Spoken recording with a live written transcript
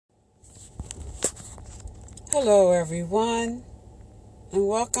Hello, everyone, and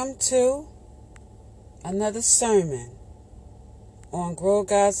welcome to another sermon on Grow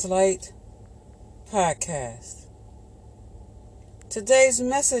God's Light podcast. Today's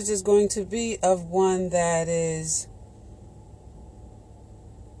message is going to be of one that is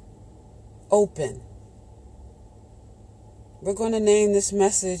open. We're going to name this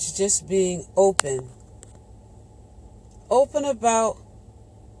message just being open. Open about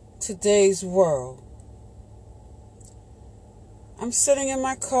today's world. I'm sitting in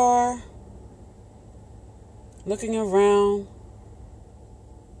my car, looking around.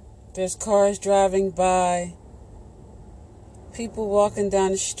 There's cars driving by, people walking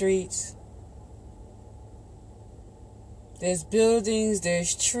down the streets. There's buildings,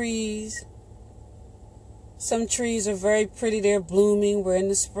 there's trees. Some trees are very pretty, they're blooming. We're in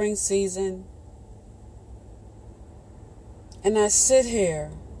the spring season. And I sit here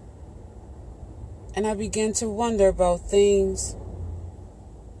and I begin to wonder about things.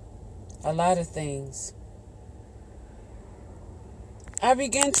 A lot of things. I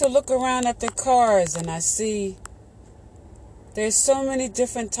begin to look around at the cars and I see there's so many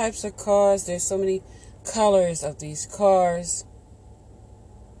different types of cars. There's so many colors of these cars.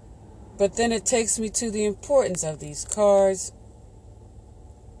 But then it takes me to the importance of these cars.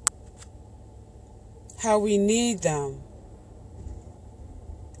 How we need them.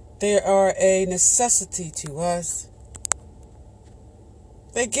 They are a necessity to us.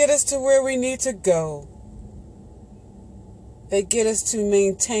 They get us to where we need to go. They get us to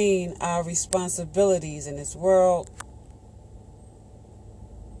maintain our responsibilities in this world.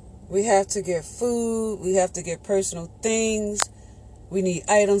 We have to get food. We have to get personal things. We need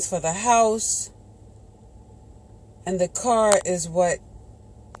items for the house. And the car is what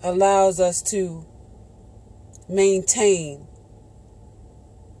allows us to maintain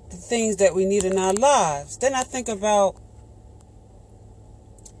the things that we need in our lives. Then I think about,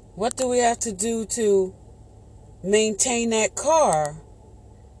 what do we have to do to maintain that car?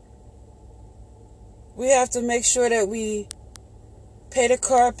 We have to make sure that we pay the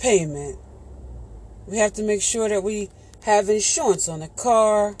car payment. We have to make sure that we have insurance on the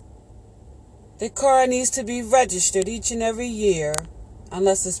car. The car needs to be registered each and every year,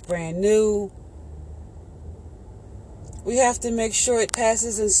 unless it's brand new. We have to make sure it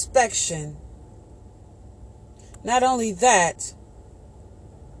passes inspection. Not only that,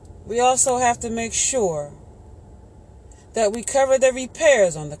 we also have to make sure that we cover the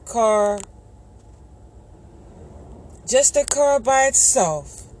repairs on the car. Just the car by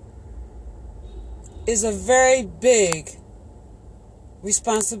itself is a very big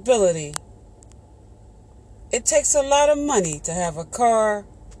responsibility. It takes a lot of money to have a car.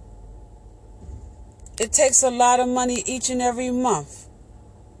 It takes a lot of money each and every month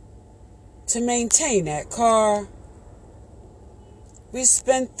to maintain that car. We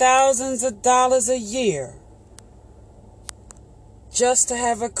spend thousands of dollars a year just to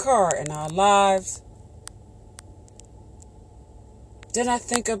have a car in our lives. Then I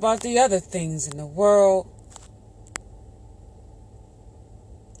think about the other things in the world.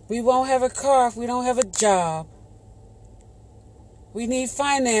 We won't have a car if we don't have a job. We need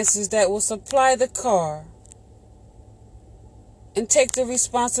finances that will supply the car and take the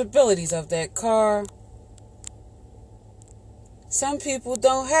responsibilities of that car. Some people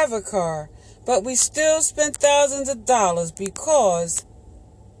don't have a car, but we still spend thousands of dollars because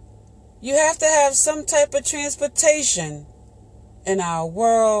you have to have some type of transportation in our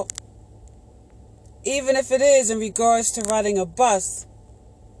world. Even if it is in regards to riding a bus,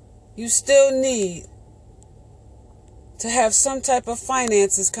 you still need to have some type of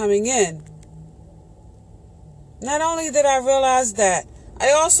finances coming in. Not only did I realize that,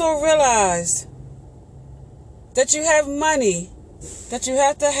 I also realized that you have money that you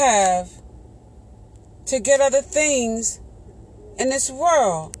have to get other things in this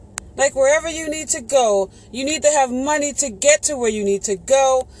world. Like wherever you need to go, you need to have money to get to where you need to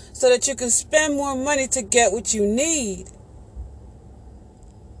go so that you can spend more money to get what you need.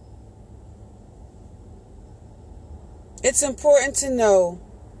 It's important to know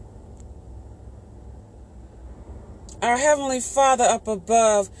our Heavenly Father up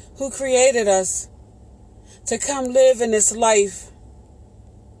above, who created us to come live in this life.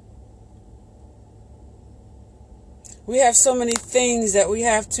 We have so many things that we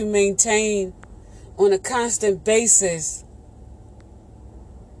have to maintain on a constant basis.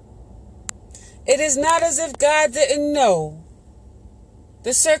 It is not as if God didn't know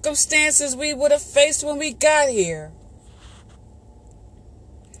the circumstances we would have faced when we got here.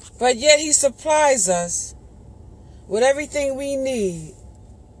 But yet He supplies us with everything we need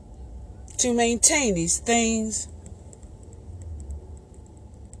to maintain these things.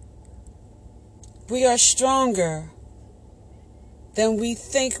 We are stronger than we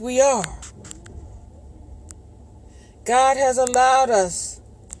think we are. God has allowed us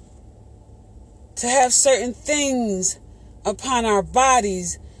to have certain things upon our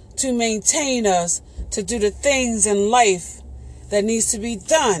bodies to maintain us, to do the things in life that needs to be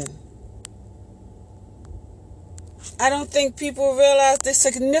done. I don't think people realize the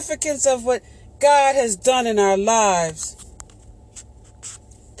significance of what God has done in our lives.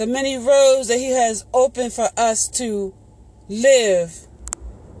 The many roads that He has opened for us to live.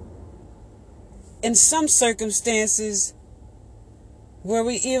 In some circumstances where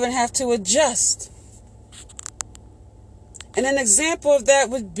we even have to adjust. And an example of that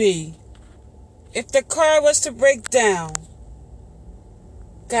would be, if the car was to break down,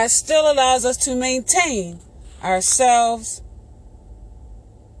 God still allows us to maintain ourselves.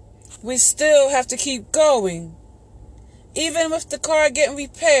 We still have to keep going. Even with the car getting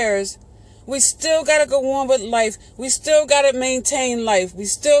repairs, we still got to go on with life. We still got to maintain life. We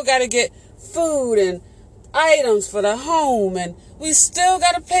still got to get food and items for the home. And we still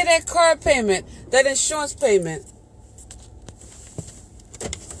got to pay that car payment, that insurance payment.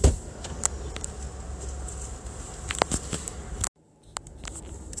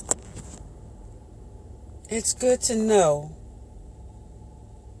 It's good to know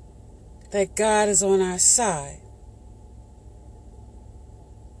that God is on our side.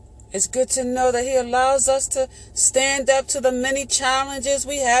 It's good to know that He allows us to stand up to the many challenges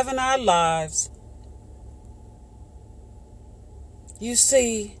we have in our lives. You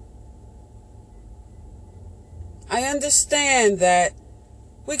see, I understand that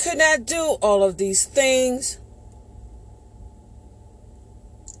we could not do all of these things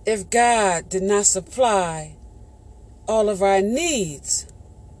if God did not supply all of our needs.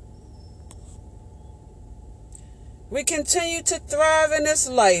 We continue to thrive in this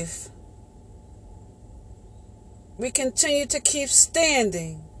life. We continue to keep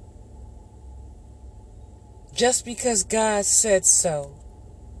standing just because God said so.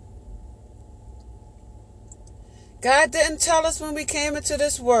 God didn't tell us when we came into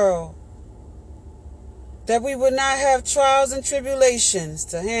this world that we would not have trials and tribulations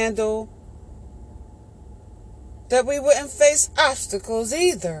to handle, that we wouldn't face obstacles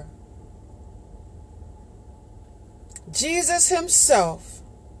either. Jesus Himself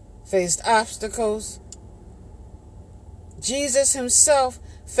faced obstacles. Jesus Himself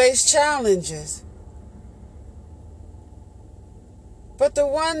faced challenges. But the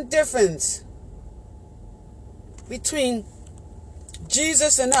one difference between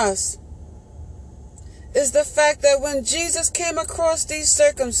Jesus and us is the fact that when Jesus came across these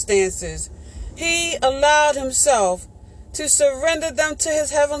circumstances, He allowed Himself to surrender them to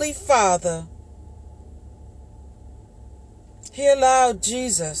His Heavenly Father. He allowed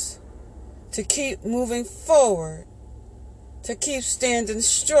Jesus to keep moving forward, to keep standing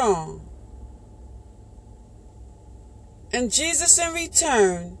strong. And Jesus in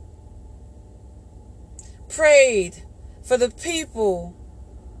return prayed for the people's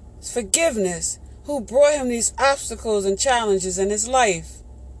forgiveness who brought Him these obstacles and challenges in His life.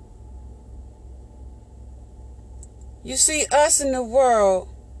 You see, us in the world,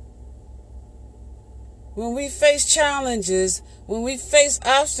 when we face challenges, when we face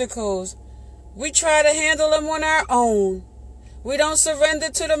obstacles, we try to handle them on our own. We don't surrender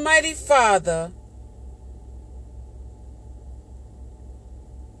to the mighty Father.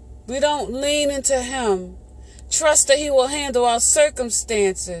 We don't lean into Him, trust that He will handle our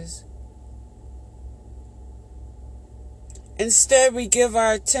circumstances. Instead, we give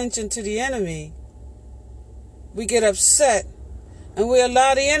our attention to the enemy. We get upset, and we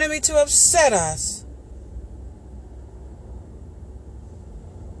allow the enemy to upset us,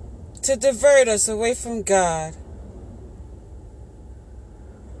 to divert us away from God.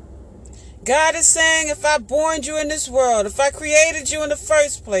 God is saying, if I born you in this world, if I created you in the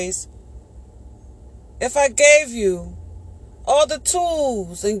first place, if I gave you all the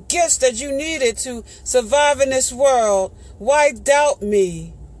tools and gifts that you needed to survive in this world, why doubt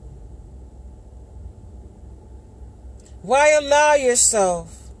me? Why allow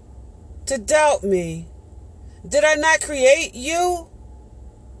yourself to doubt me? Did I not create you?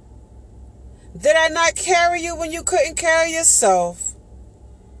 Did I not carry you when you couldn't carry yourself?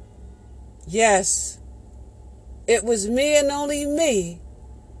 Yes, it was me and only me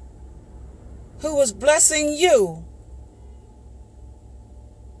who was blessing you.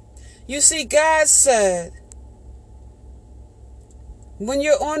 You see, God said, when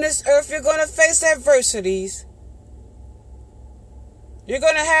you're on this earth, you're going to face adversities. You're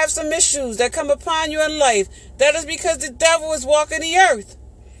going to have some issues that come upon you in life. That is because the devil is walking the earth.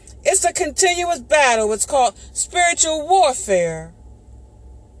 It's a continuous battle. It's called spiritual warfare.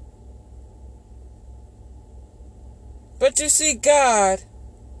 But you see, God,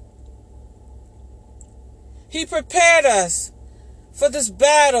 He prepared us for this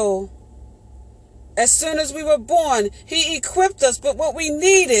battle. As soon as we were born, He equipped us with what we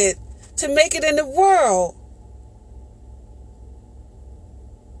needed to make it in the world.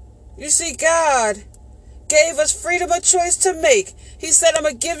 You see, God gave us freedom of choice to make. He said, I'm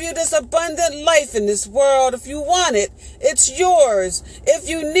going to give you this abundant life in this world. If you want it, it's yours. If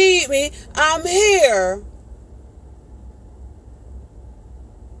you need me, I'm here.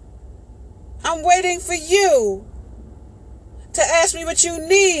 I'm waiting for you to ask me what you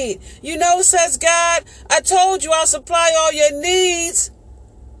need. You know, says God, I told you I'll supply all your needs.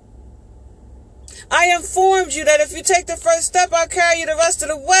 I informed you that if you take the first step, I'll carry you the rest of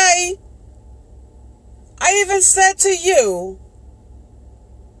the way. I even said to you,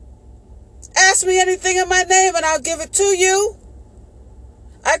 ask me anything in my name and I'll give it to you.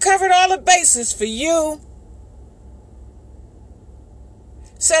 I covered all the bases for you.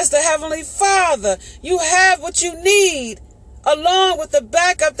 Says the Heavenly Father, you have what you need along with the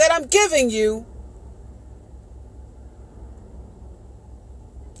backup that I'm giving you.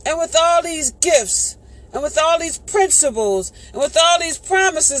 And with all these gifts, and with all these principles, and with all these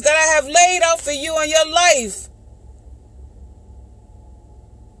promises that I have laid out for you in your life,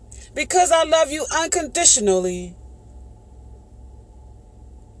 because I love you unconditionally,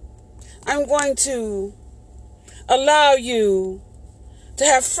 I'm going to allow you to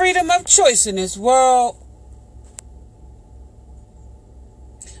have freedom of choice in this world.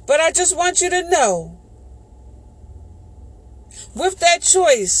 But I just want you to know, with that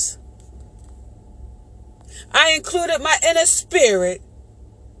choice, I included my inner spirit.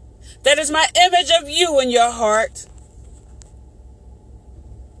 That is my image of you in your heart.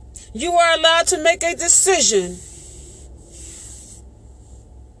 You are allowed to make a decision.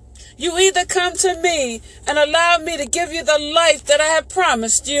 You either come to me and allow me to give you the life that I have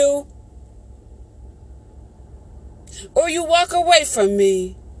promised you, or you walk away from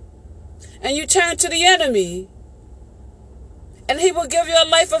me and you turn to the enemy, and he will give you a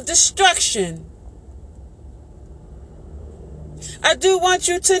life of destruction. I do want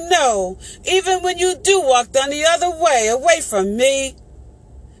you to know, even when you do walk down the other way, away from me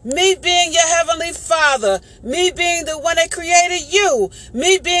being your Heavenly Father, me being the one that created you,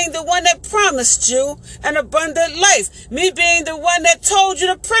 me being the one that promised you an abundant life, me being the one that told you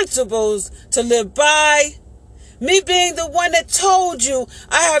the principles to live by, me being the one that told you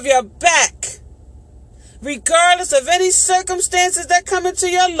I have your back, regardless of any circumstances that come into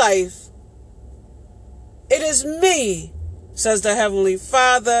your life. It is me, says the Heavenly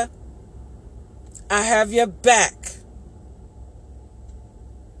Father. I have your back.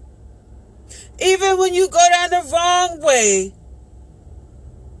 Even when you go down the wrong way,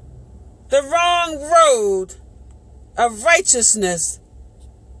 the wrong road of righteousness,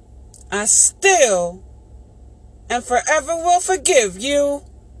 I still and forever will forgive you.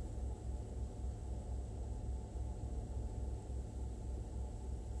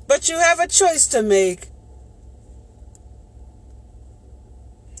 But you have a choice to make.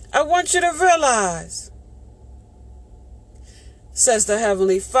 I want you to realize, says the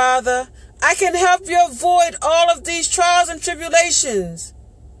Heavenly Father, I can help you avoid all of these trials and tribulations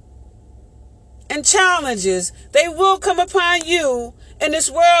and challenges. They will come upon you in this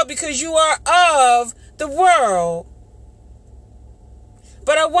world because you are of the world.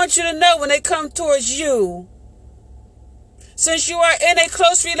 But I want you to know when they come towards you, since you are in a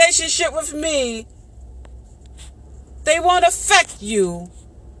close relationship with me, they won't affect you,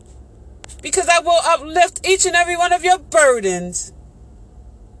 because I will uplift each and every one of your burdens.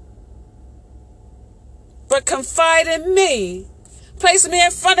 But confide in me. Place me in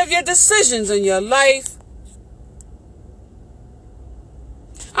front of your decisions in your life.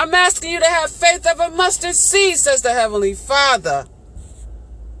 I'm asking you to have faith of a mustard seed, says the Heavenly Father.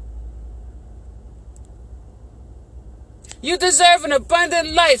 You deserve an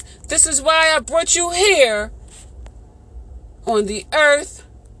abundant life. This is why I brought you here on the earth.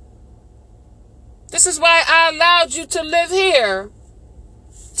 This is why I allowed you to live here,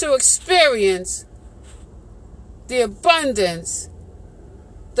 to experience the abundance,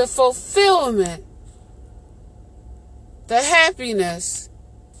 the fulfillment, the happiness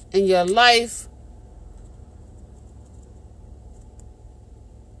in your life.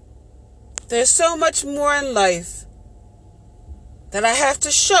 There's so much more in life that I have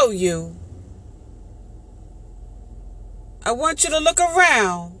to show you. I want you to look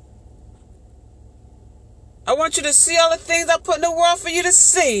around. I want you to see all the things I put in the world for you to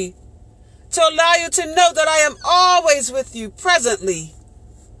see, to allow you to know that I am always with you presently.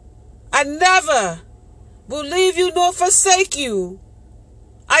 I never will leave you nor forsake you.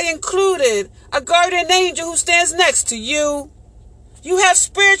 I included a guardian angel who stands next to you. You have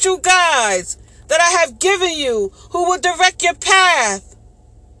spiritual guides that I have given you who will direct your path.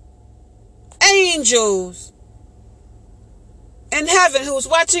 Angels in heaven who's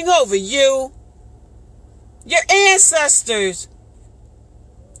watching over you. Your ancestors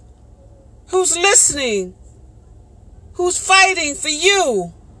who's listening, who's fighting for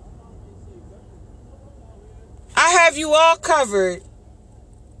you. I have you all covered.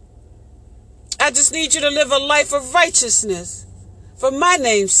 I just need you to live a life of righteousness for my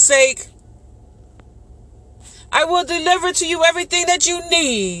name's sake. I will deliver to you everything that you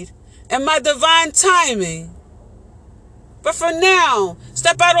need in my divine timing. But for now,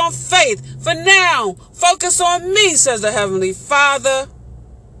 step out on faith. For now, focus on me, says the Heavenly Father.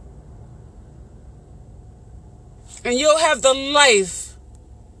 And you'll have the life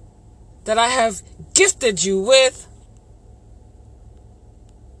that I have gifted you with.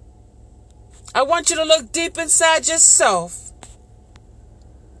 I want you to look deep inside yourself.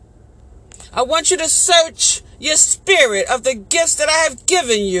 I want you to search your spirit of the gifts that I have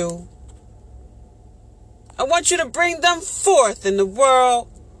given you. I want you to bring them forth in the world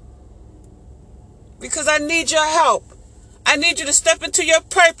because I need your help. I need you to step into your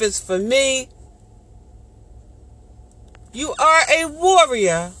purpose for me. You are a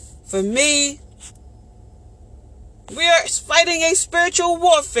warrior for me. We are fighting a spiritual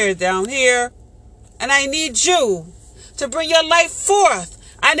warfare down here. And I need you to bring your light forth.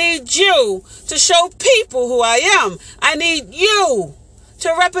 I need you to show people who I am. I need you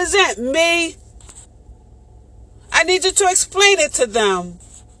to represent me. I need you to explain it to them.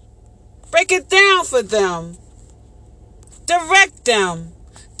 Break it down for them. Direct them.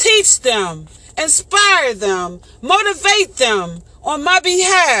 Teach them. Inspire them. Motivate them on my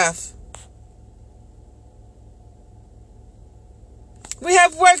behalf. We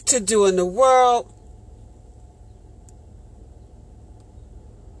have work to do in the world.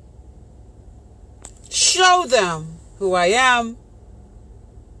 Show them who I am.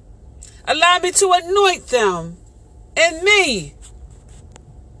 Allow me to anoint them in me.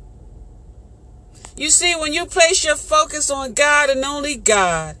 You see, when you place your focus on God and only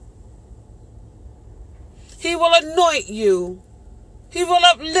God, He will anoint you. He will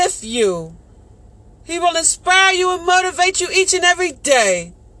uplift you. He will inspire you and motivate you each and every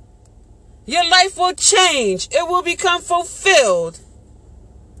day. Your life will change. It will become fulfilled.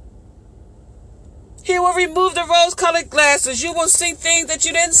 He will remove the rose-colored glasses. You will see things that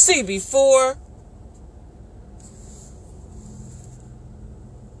you didn't see before.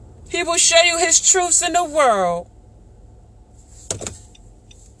 He will show you His truths in the world.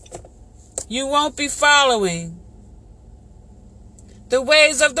 You won't be following the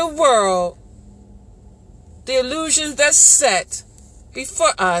ways of the world, the illusions that's set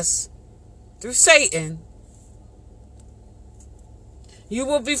before us through Satan. You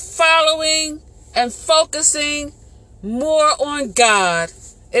will be following and focusing more on God.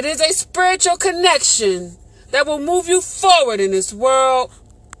 It is a spiritual connection that will move you forward in this world.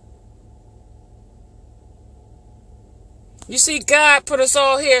 You see, God put us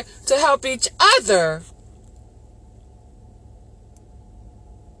all here to help each other.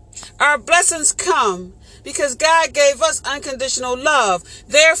 Our blessings come because God gave us unconditional love.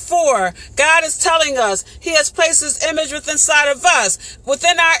 Therefore, God is telling us He has placed His image within inside of us.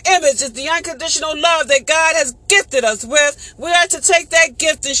 Within our image is the unconditional love that God has gifted us with. We are to take that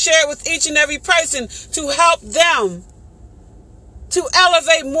gift and share it with each and every person to help them to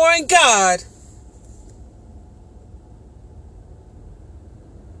elevate more in God.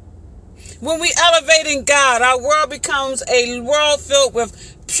 When we elevate in God, our world becomes a world filled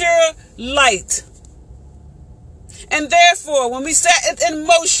with pure light. And therefore, when we set it in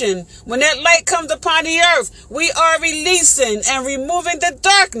motion, when that light comes upon the earth, we are releasing and removing the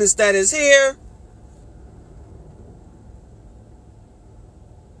darkness that is here.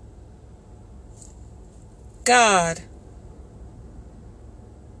 God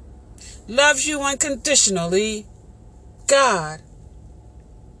loves you unconditionally. God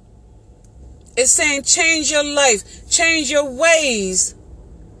is saying, change your life, change your ways.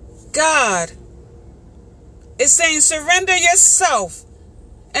 God is saying, surrender yourself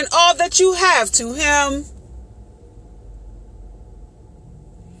and all that you have to Him,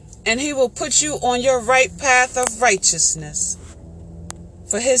 and He will put you on your right path of righteousness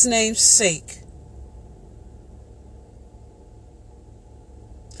for His name's sake.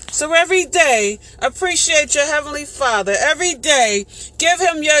 So every day, appreciate your Heavenly Father. Every day, give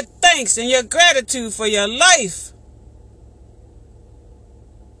Him your thanks and your gratitude for your life.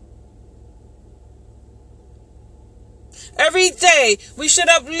 Every day, we should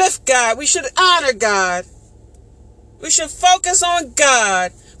uplift God. We should honor God. We should focus on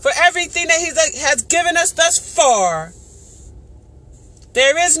God for everything that He has given us thus far.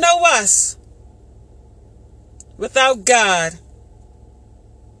 There is no us without God.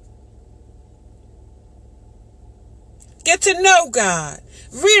 Get to know God.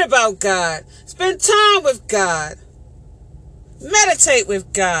 Read about God. Spend time with God. Meditate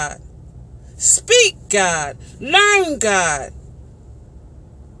with God. Speak God. Learn God.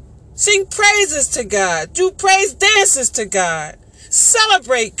 Sing praises to God. Do praise dances to God.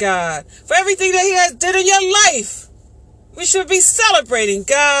 Celebrate God for everything that He has done in your life. We should be celebrating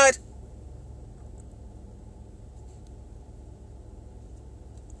God.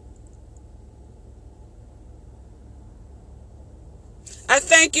 I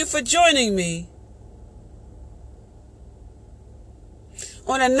thank you for joining me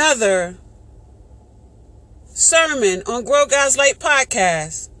on another sermon on Grow God's Light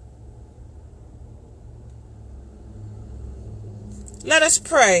podcast. Let us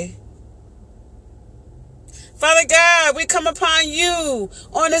pray. Father God, we come upon you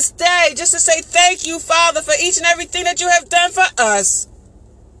on this day just to say thank you, Father, for each and everything that you have done for us.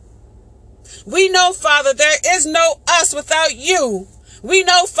 We know, Father, there is no us without you. We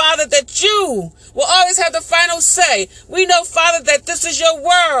know, Father, that you will always have the final say. We know, Father, that this is your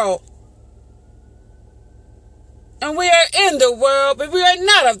world. And we are in the world, but we are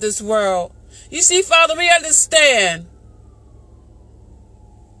not of this world. You see, Father, we understand.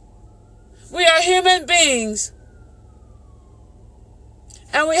 We are human beings.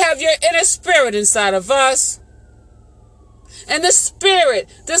 And we have your inner spirit inside of us. And this spirit,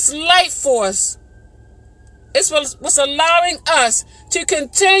 this life force, is what's allowing us to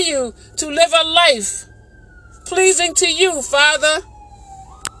continue to live a life pleasing to you, Father.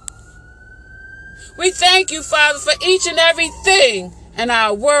 We thank you, Father, for each and everything in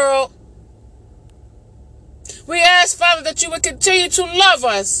our world. We ask, Father, that you would continue to love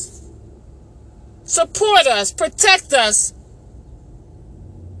us, support us, protect us,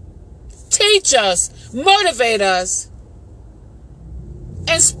 teach us, motivate us,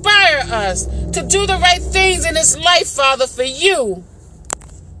 inspire us to do the right things in this life, Father, for you.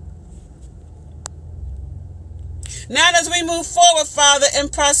 Now as we move forward, Father, in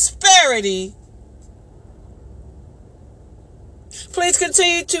prosperity, please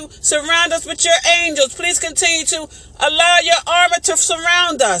continue to surround us with your angels. Please continue to allow your armor to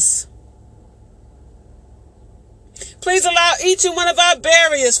surround us. Please allow each and one of our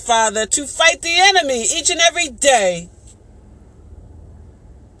barriers, Father, to fight the enemy each and every day.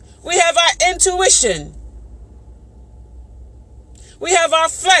 We have our intuition. We have our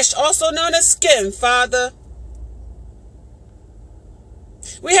flesh, also known as skin, Father.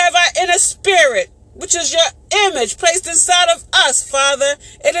 We have our inner spirit, which is your image placed inside of us, Father.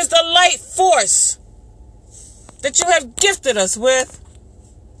 It is the light force that you have gifted us with.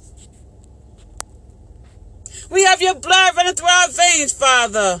 We have your blood running through our veins,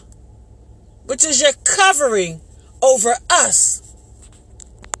 Father, which is your covering over us.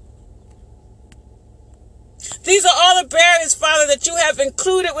 These are all the barriers, Father, that you have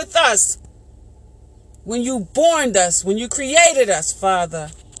included with us when you born us, when you created us, Father.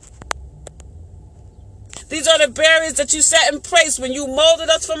 These are the barriers that you set in place when you molded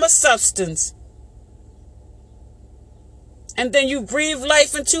us from a substance. And then you breathed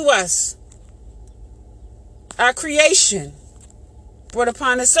life into us, our creation, brought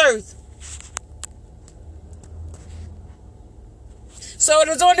upon this earth. So it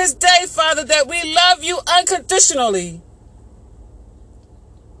is on this day, Father, that we love you unconditionally.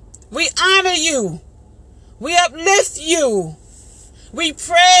 We honor you. We uplift you. We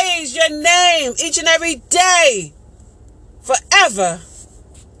praise your name each and every day, forever.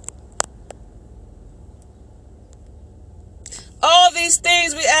 All these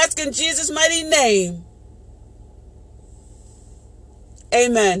things we ask in Jesus' mighty name.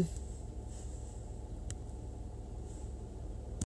 Amen.